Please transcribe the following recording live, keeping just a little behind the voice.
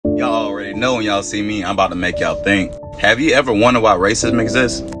Y'all already know when y'all see me, I'm about to make y'all think. Have you ever wondered why racism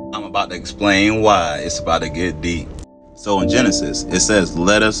exists? I'm about to explain why. It's about to get deep. So in Genesis, it says,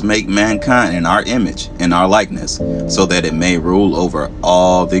 "Let us make mankind in our image, in our likeness, so that it may rule over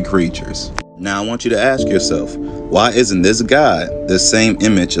all the creatures." Now I want you to ask yourself, why isn't this God the same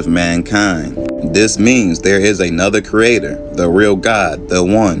image of mankind? This means there is another creator, the real God, the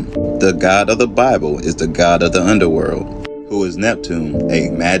one. The God of the Bible is the God of the underworld, who is Neptune, a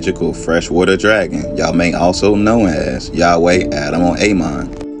magical freshwater dragon, y'all may also know as Yahweh Adam or Amon.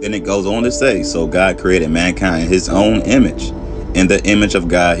 Then it goes on to say, so God created mankind in his own image. In the image of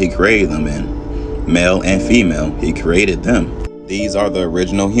God he created them in. Male and female, he created them. These are the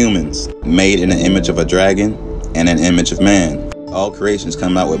original humans, made in the image of a dragon and an image of man. All creations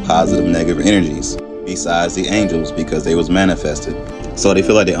come out with positive and negative energies, besides the angels because they was manifested. So they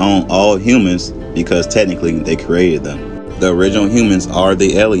feel like they own all humans because technically they created them. The original humans are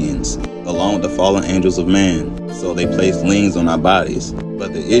the aliens, along with the fallen angels of man. So they place liens on our bodies.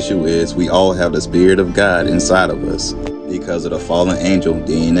 But the issue is we all have the spirit of God inside of us because of the fallen angel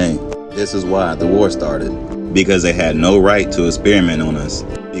DNA. This is why the war started. Because they had no right to experiment on us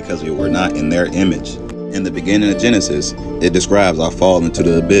because we were not in their image. In the beginning of Genesis, it describes our fall into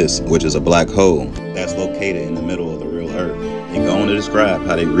the abyss, which is a black hole that's located in the middle of the real earth. It goes on to describe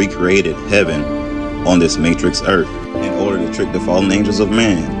how they recreated heaven on this matrix earth in order to trick the fallen angels of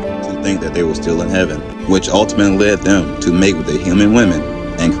man to think that they were still in heaven, which ultimately led them to mate with the human women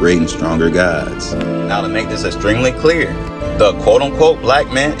and creating stronger gods. Now to make this extremely clear, the quote-unquote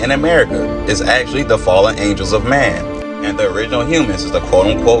black man in America is actually the fallen angels of man, and the original humans is the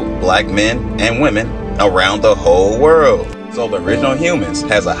quote-unquote black men and women around the whole world. So the original humans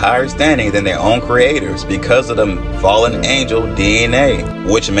has a higher standing than their own creators because of the fallen angel DNA,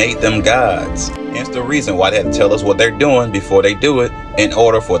 which made them gods. Hence the reason why they had to tell us what they're doing before they do it in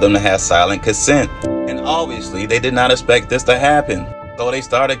order for them to have silent consent. And obviously they did not expect this to happen, so they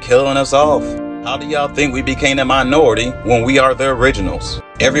started killing us off. How do y'all think we became a minority when we are the originals?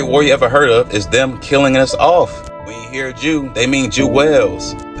 Every war you ever heard of is them killing us off. When you hear Jew, they mean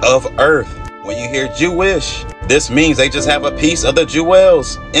jewels of earth. When you hear Jewish, this means they just have a piece of the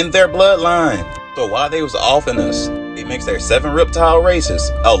jewels in their bloodline. So while they was offing us, they mixed their 7 reptile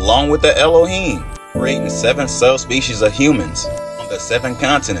races along with the Elohim, creating 7 subspecies of humans on the 7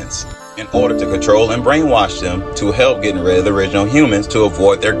 continents in order to control and brainwash them to help getting rid of the original humans to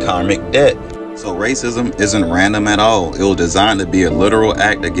avoid their karmic debt. So racism isn't random at all. It was designed to be a literal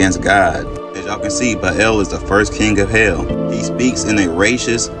act against God. As y'all can see, Baal is the first king of hell. He speaks in a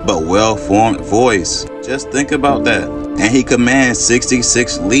raucous but well-formed voice. Just think about that. And he commands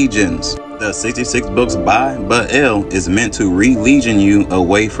 66 legions. The 66 books by Baal is meant to re-legion you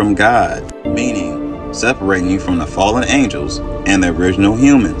away from God, meaning separating you from the fallen angels and the original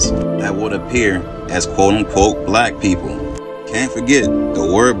humans that would appear as quote-unquote black people. Can't forget,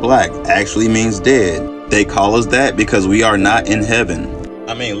 the word black actually means dead. They call us that because we are not in heaven.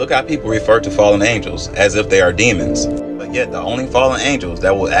 I mean, look how people refer to fallen angels as if they are demons. But yet the only fallen angels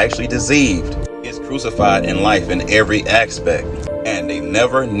that were actually deceived is crucified in life in every aspect. And they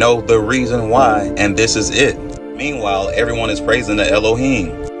never know the reason why, and this is it. Meanwhile, everyone is praising the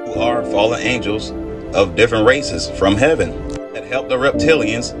Elohim, who are fallen angels of different races from heaven that help the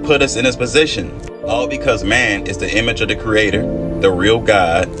reptilians put us in this position. All because man is the image of the creator, the real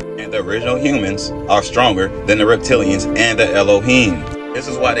God, and the original humans are stronger than the reptilians and the Elohim. This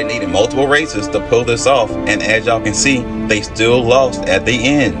is why they needed multiple races to pull this off, and as y'all can see, they still lost at the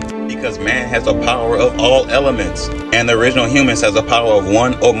end. Because man has the power of all elements, and the original humans has the power of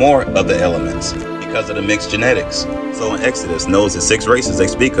one or more of the elements because of the mixed genetics. So in Exodus knows the 6 races they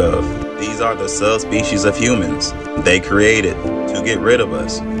speak of. These are the subspecies of humans they created to get rid of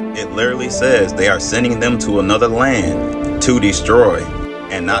us. It literally says they are sending them to another land to destroy,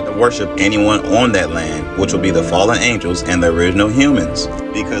 and not to worship anyone on that land, which will be the fallen angels and the original humans,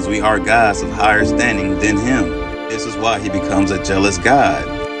 because we are gods of higher standing than him. This is why he becomes a jealous God.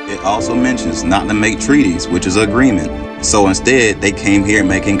 It also mentions not to make treaties, which is agreement. So instead, they came here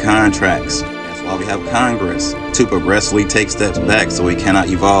making contracts. That's why we have Congress, to progressively take steps back so we cannot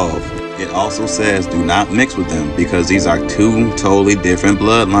evolve. It also says do not mix with them because these are 2 totally different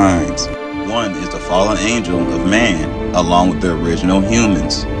bloodlines. One is the fallen angel of man, along with the original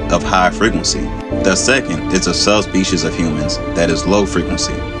humans of high frequency. The second is a subspecies of humans that is low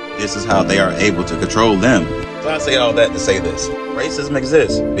frequency. This is how they are able to control them. So I say all that to say this. Racism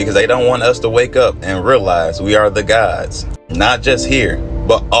exists because they don't want us to wake up and realize we are the gods. Not just here,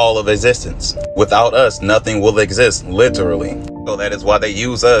 but all of existence. Without us, nothing will exist, literally. So that is why they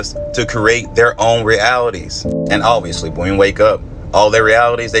use us to create their own realities. And obviously, when we wake up, all their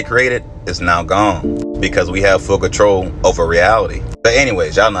realities they created is now gone because we have full control over reality. But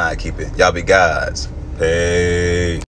anyways, y'all know how I keep it. Y'all be gods. Hey.